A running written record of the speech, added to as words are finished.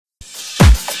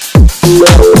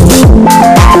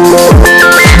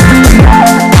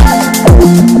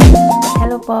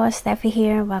po, Steffi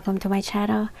here. Welcome to my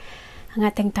channel. Ang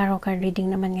ating tarot card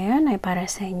reading naman ngayon ay para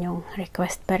sa inyong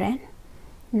request pa rin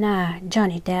na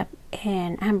Johnny Depp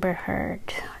and Amber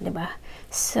Heard, diba?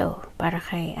 So, para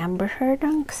kay Amber Heard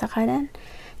ang sa kanan,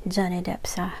 Johnny Depp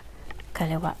sa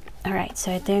kaliwa. Alright,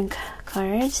 so ito yung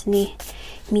cards ni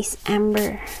Miss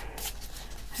Amber.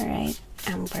 Alright,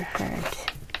 Amber Heard.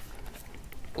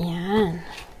 Yan.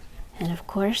 And of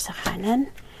course, sa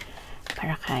kanan,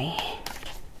 para kay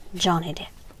Johnny Depp.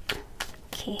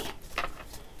 Okay.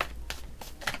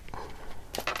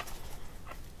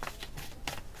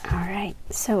 Alright,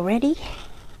 so ready?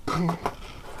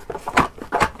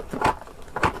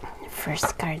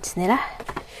 First cards nila.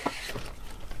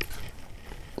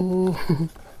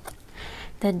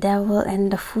 The Devil and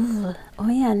the Fool.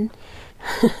 Oh, yan.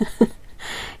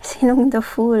 Sinong the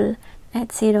Fool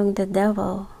at sinong the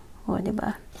Devil? O,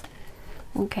 diba?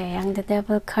 Okay, ang the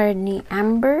Devil card ni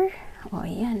Amber. O,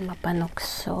 yan,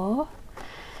 mapanukso.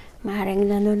 Maring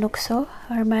nanunukso.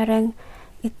 Or maring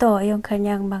ito, yung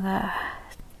kanyang mga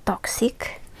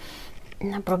toxic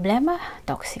na problema.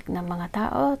 Toxic na mga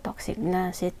tao. Toxic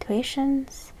na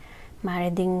situations.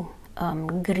 Maring ding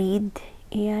greed.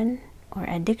 Yan. Or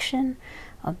addiction.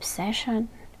 Obsession.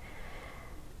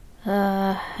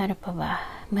 Ano pa ba?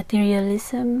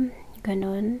 Materialism.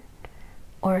 Ganun.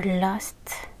 Or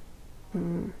lust.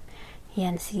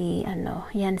 Yan si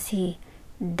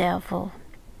Devil.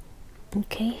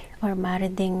 Okay? Or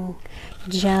mariding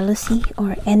jealousy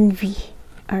or envy.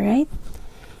 Alright?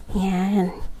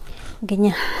 Yan.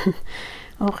 Ganyan.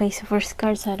 Okay, so first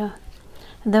card ano?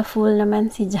 The Fool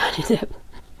naman si Johnny Depp.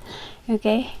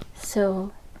 Okay?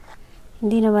 So,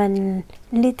 hindi naman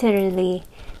literally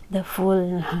the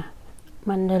fool na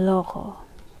manloloko.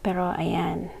 Pero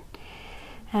ayan.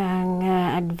 Ang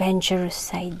adventurous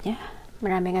side niya.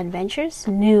 Maraming adventures,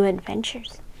 new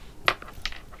adventures.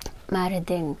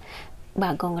 Mariding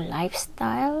bagong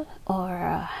lifestyle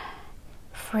or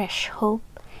fresh hope,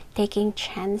 taking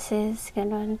chances,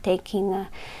 ganun, taking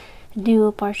new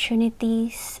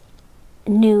opportunities,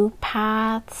 new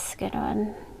paths,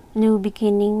 ganun, new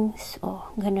beginnings,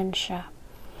 ganun siya.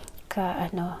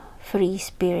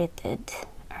 Free-spirited.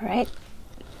 Alright?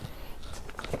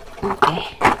 Okay,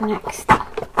 next.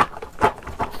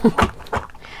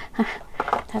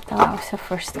 Tatawa ako sa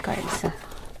first cards.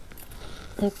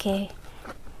 Okay.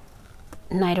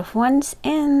 Knight of Wands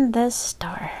and the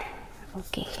Star.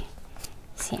 Okay.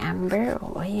 Si Amber,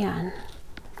 ayan.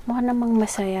 Mukha namang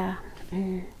masaya.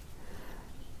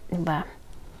 Diba?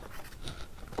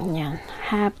 Ayan.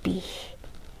 Happy.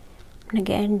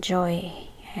 Nag-enjoy.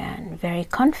 Ayan. Very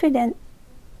confident.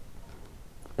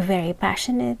 Very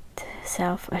passionate.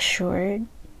 Self-assured.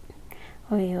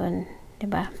 O yun.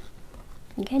 Diba?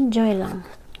 Nag-enjoy lang.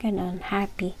 Ganun,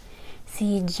 happy.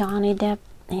 Si Johnny Depp,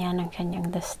 ayan ang kanyang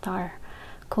the Star.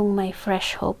 Kung may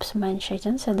fresh hopes man siya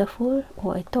dyan sa the Fool,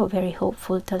 ito, very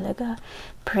hopeful talaga.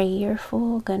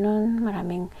 Prayerful, ganun.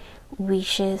 Maraming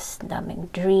wishes, daming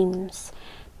dreams,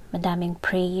 madaming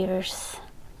prayers.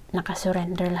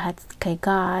 Nakasurrender lahat kay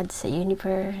God, sa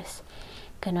universe.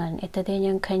 Ganun. Ito din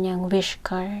yung kanyang wish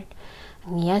card.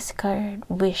 Ang yes card,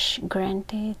 wish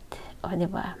granted. O,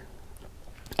 diba?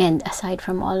 And aside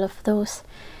from all of those,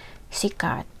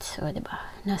 sikat. So, diba?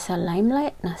 Nasa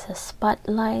limelight, nasa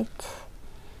spotlight,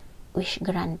 wish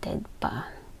granted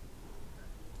pa.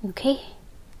 Okay?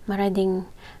 Maraming,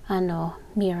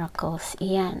 miracles.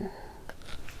 Iyan.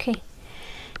 Okay.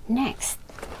 Next.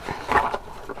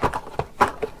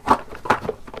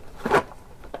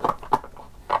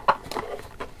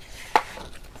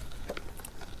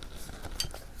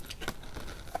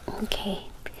 Okay.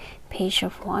 Page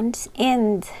of Wands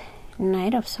and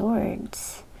Knight of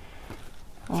Swords.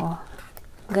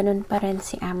 Ganun pa rin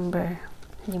si Amber.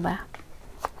 Diba?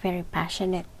 Very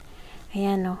passionate.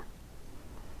 Ayan,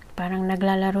 parang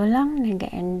naglalaro lang,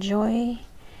 nag-enjoy.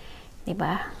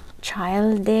 Diba?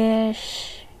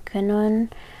 Childish.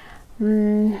 Ganun.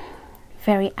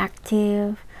 Very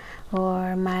active.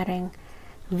 Or maring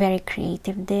very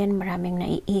creative din. Maraming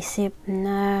naiisip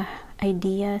na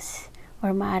ideas.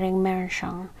 Or maring meron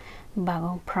siyang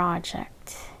bagong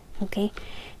project. Okay?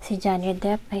 Si Johnny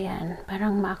Depp, ayan,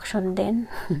 parang ma-action din.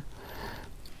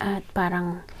 At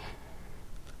parang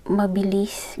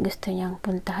mabilis. Gusto niyang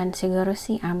puntahan siguro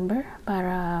si Amber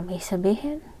para may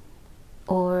sabihin.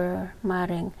 Or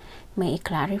maring may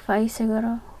i-clarify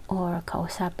siguro. Or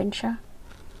kausapin siya.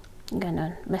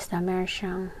 Ganon. Basta meron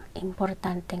siyang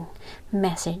importanteng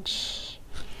message.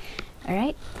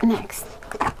 Alright? Next.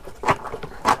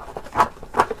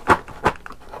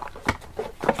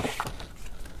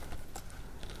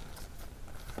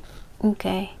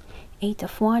 Okay. Eight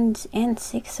of Wands and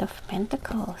Six of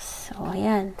Pentacles. So,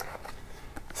 ayan.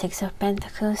 Six of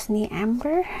Pentacles ni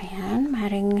Amber. Ayan,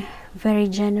 maring very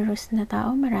generous na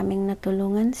tao. Maraming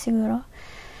natulungan siguro.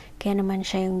 Kaya naman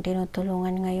siya yung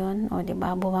tinutulungan ngayon. O,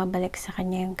 diba, bumabalik sa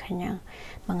kanya yung kanyang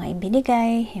mga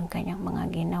ibinigay, yung kanyang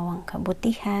mga ginawang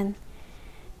kabutihan.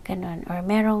 Ganon. Or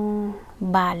merong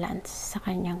balance sa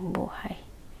kanyang buhay.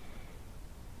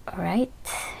 Alright?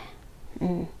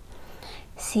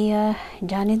 Si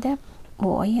Johnny Depp,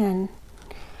 ayan.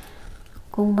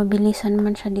 Kung mabilisan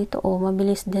man siya dito,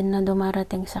 mabilis din na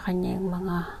dumarating sa kanya yung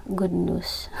mga good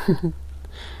news.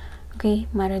 Okay,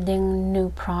 maraming new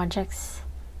projects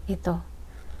ito.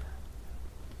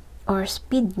 Or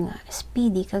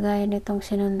speedy, kagaya nitong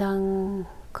sinundang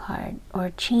card.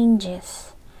 Or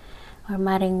changes. Or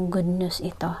maring good news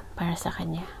ito para sa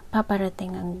kanya.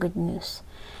 Paparating ang good news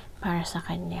para sa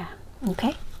kanya.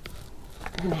 Okay?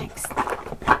 Next.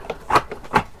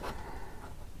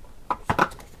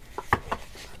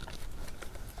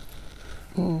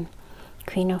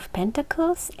 Queen of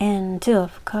Pentacles and Two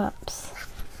of Cups.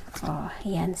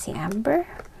 Yan si Amber.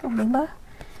 Diba?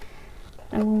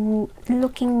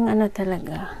 Looking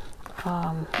talaga.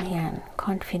 Ayan,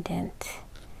 confident.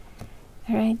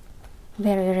 Alright?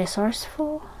 Very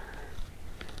resourceful.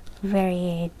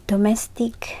 Very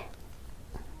domestic.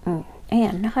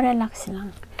 Ayan, nakarelax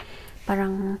lang.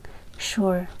 Parang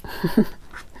sure.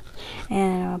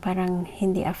 Parang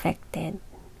hindi affected.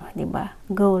 Diba?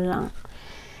 Go lang.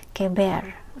 Kay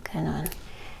Bear. Ganon.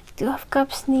 Two of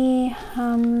Cups ni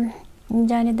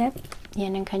Johnny Depp.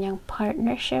 Yan ang kanyang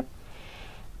partnership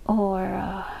or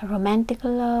romantic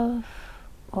love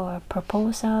or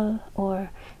proposal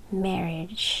or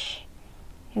marriage.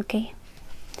 Okay?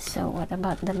 So, what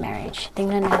about the marriage?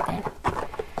 Tingnan natin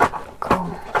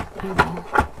kung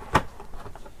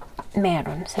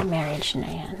meron sa marriage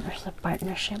na yan or sa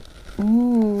partnership.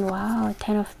 Wow,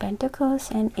 Ten of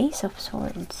Pentacles and Ace of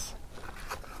Swords.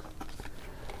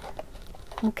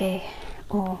 Okay.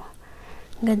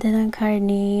 Ganda ng card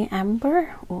ni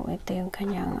Amber. Ito yung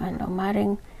kanyang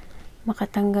maring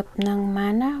makatanggap ng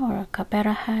mana or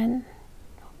kaperahan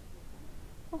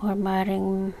or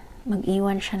maring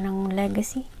mag-iwan siya ng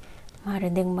legacy.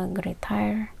 Maring ding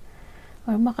mag-retire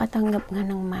or makatanggap nga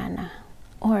ng mana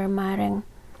or maring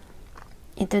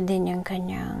ito din yung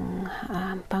kanyang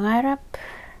pangarap.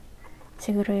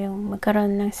 Siguro yung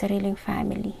magkaroon ng sariling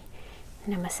family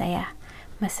na masaya,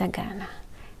 masagana.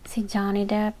 Si Johnny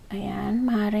Depp, ayan,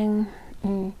 maring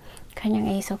kanyang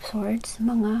Ace of Swords,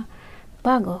 mga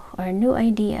bago or new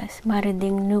ideas, maring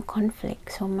ding new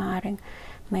conflict. So, maring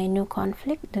may new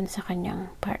conflict dun sa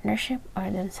kanyang partnership or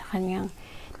dun sa kanyang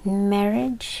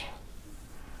marriage.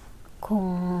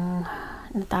 Kung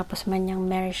natapos man yung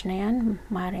marriage na yan,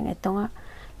 maring ito nga,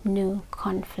 new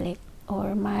conflict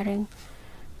or maring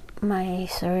may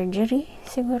surgery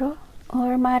siguro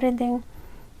or maring ding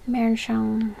meron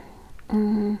siyang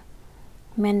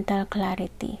mental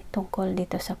clarity tungkol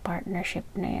dito sa partnership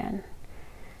na yan.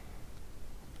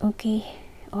 Okay?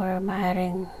 Or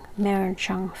maring meron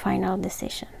siyang final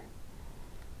decision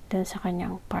dun sa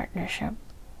kanyang partnership.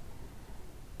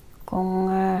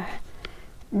 Kung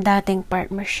dating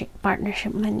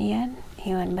partnership man yan,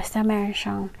 yun, basta meron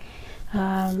siyang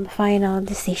final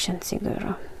decision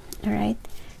siguro. Alright?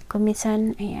 Kung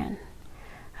minsan, ayan,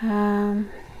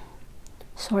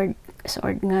 sword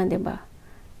nga, diba?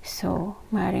 So,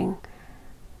 maring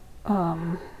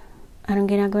anong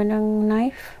ginagawa ng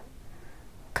knife?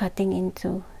 Cutting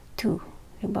into two,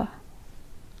 diba?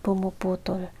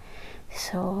 Pumuputol.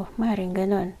 So, maring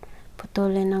ganun.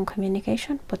 Putulin ng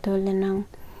communication, putulin ng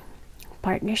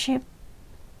partnership,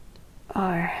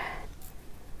 or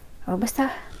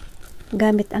basta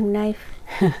gamit ang knife.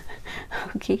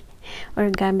 Okay? Or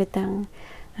gamit ang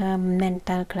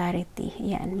mental clarity.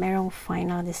 Yan, merong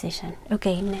final decision.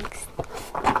 Okay, next.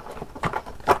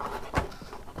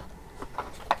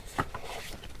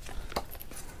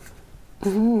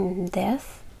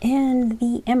 Death and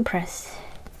the Empress.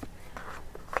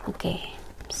 Okay,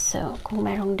 so kung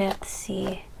merong death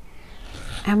si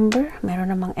Amber, meron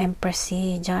namang Empress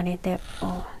si Johnny Depp.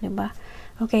 Diba?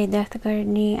 Okay, death card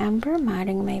ni Amber,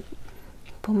 maaaring may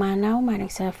pumanaw, maaaring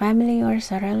sa family or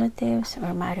sa relatives, or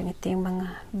maaaring ito yung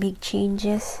mga big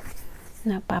changes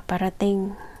na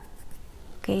paparating.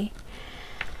 Okay?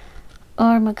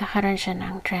 Or magkakaroon siya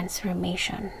ng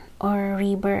transformation or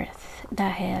rebirth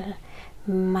dahil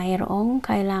mayroong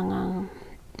kailangang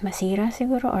masira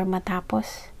siguro or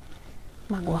matapos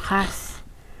magwakas.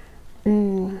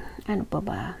 Ano pa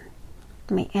ba?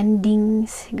 May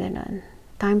endings, ganun.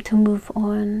 Time to move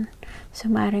on.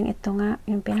 So, maaaring ito nga,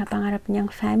 yung pinapangarap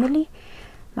niyang family,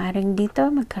 Maring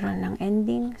dito magkaroon ng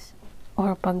endings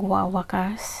or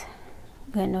pagwawakas,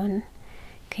 ganun.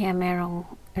 Kaya merong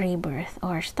rebirth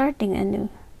or starting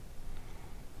anew.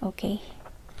 Okay.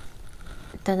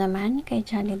 Ito naman kay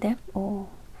Johnny Depp.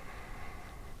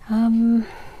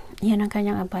 Yan ang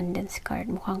kanyang abundance card.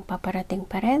 Mukhang paparating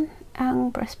pa rin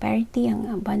ang prosperity, ang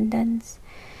abundance.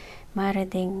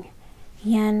 Maring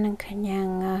yan ang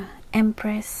kanyang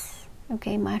empress.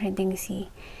 Okay, maring si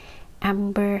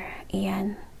Amber.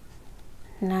 Yan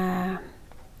na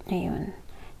ayun,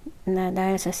 na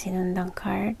dahil sa sinundang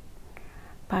card,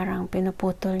 parang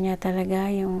pinuputol niya talaga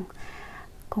yung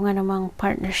kung anumang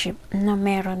partnership na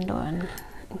meron doon.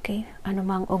 Okay?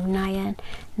 Anumang ugnayan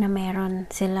na meron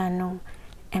sila nung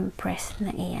empress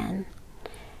na iyan.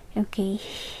 Okay?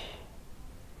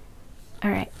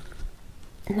 Alright.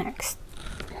 Next.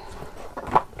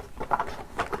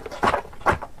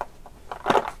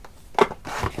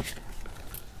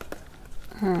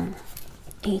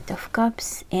 Eight of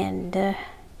Cups and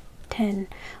 10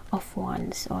 of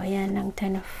Wands. O, ayan ang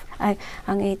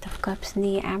ang 8 of Cups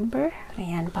ni Amber.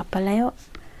 Ayan, papalayo.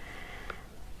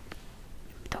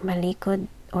 Tumalikod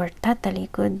or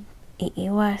tatalikod,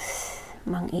 iiwas,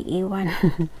 mang-iiwan,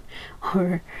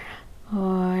 or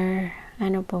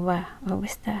ano pa ba? O,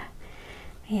 basta,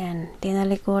 ayan,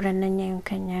 tinalikuran na niya yung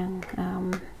kanyang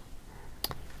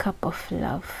cup of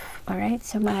love. Alright,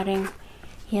 so maring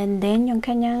yan din yung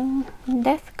kanyang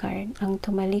death card, ang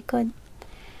tumalikod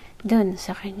dun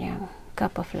sa kanyang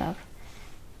cup of love.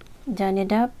 Johnny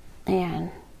Depp,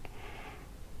 ayan,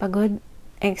 pagod,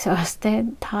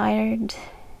 exhausted, tired,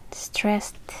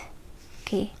 stressed.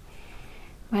 Okay,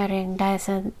 maring dahil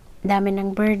sa dami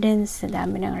ng burdens, sa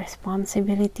dami ng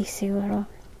responsibility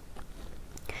siguro,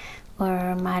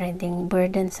 or maring ding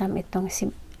burdensome itong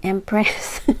si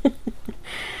Empress.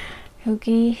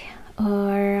 Okay,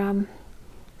 or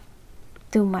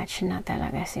too much na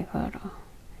talaga siguro.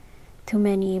 Too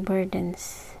many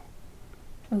burdens.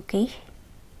 Okay?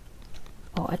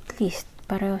 O at least,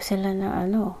 pareho sila na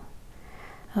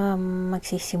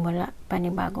magsisimula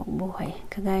panibagong buhay.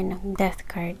 Kagaya ng death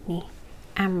card ni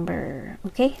Amber.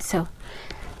 Okay? So,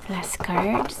 last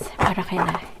cards para kay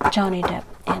Johnny Depp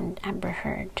and Amber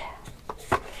Heard.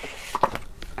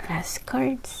 Last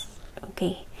cards.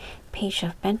 Okay. Page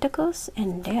of Pentacles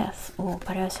and Death.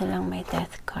 Pareho silang may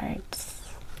death cards.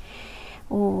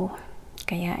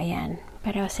 Kaya ayan,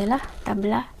 pareho sila,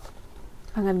 tabla,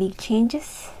 mga big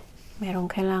changes, merong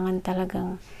kailangan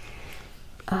talagang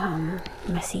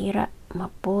masira,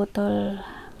 maputol,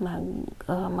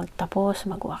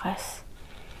 magtapos, magwakas.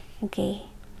 Okay.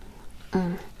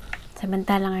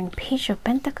 Samantalang ang Page of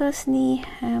Pentacles ni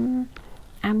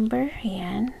Amber,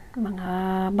 ayan, mga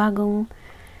bagong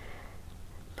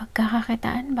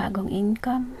pagkakakitaan, bagong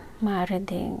income, maaari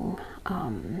ding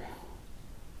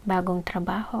bagong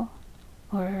trabaho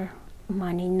or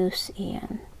money news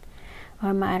iyan,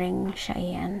 or maaring siya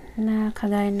iyan na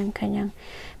kagaya ng kanyang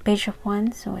Page of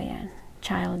Wands. So ayan,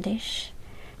 childish,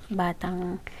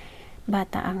 batang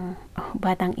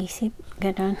isip,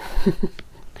 gano'n.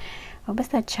 O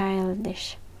basta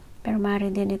childish, pero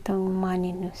maaari din itong money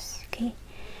news. Okay,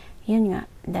 yun nga,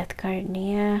 that card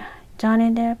niya Johnny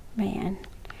Depp. Ayan,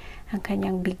 ang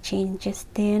kanyang big changes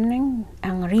din,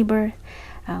 ang rebirth,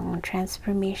 ang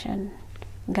transformation,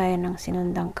 gaya ng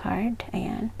sinundang card.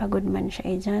 Ayan, pagod man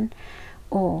siya dyan,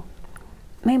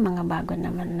 may mga bago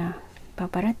naman na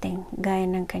paparating, gaya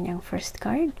ng kanyang first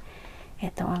card.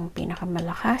 Ito ang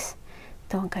pinakamalakas.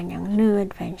 Ito ang kanyang new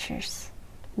adventures,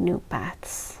 new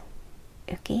paths.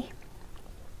 Okay,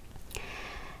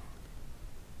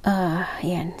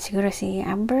 yan, siguro si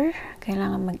Amber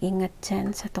kailangan mag-ingat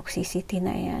dyan sa toxicity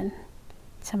na yan,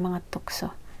 sa mga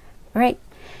tukso. Right,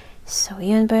 so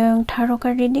yun pa yung tarot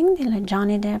card reading nila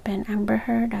Johnny Depp and Amber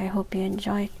Heard. I hope you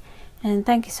enjoyed, and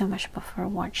thank you so much for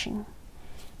watching.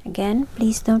 Again,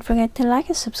 please don't forget to like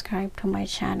and subscribe to my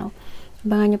channel.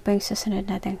 Abangan nyo pa yung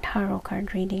susunod nating tarot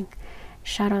card reading.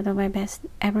 Shout out to my best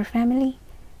ever family.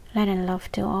 Light and love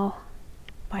to all.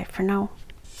 Bye for now.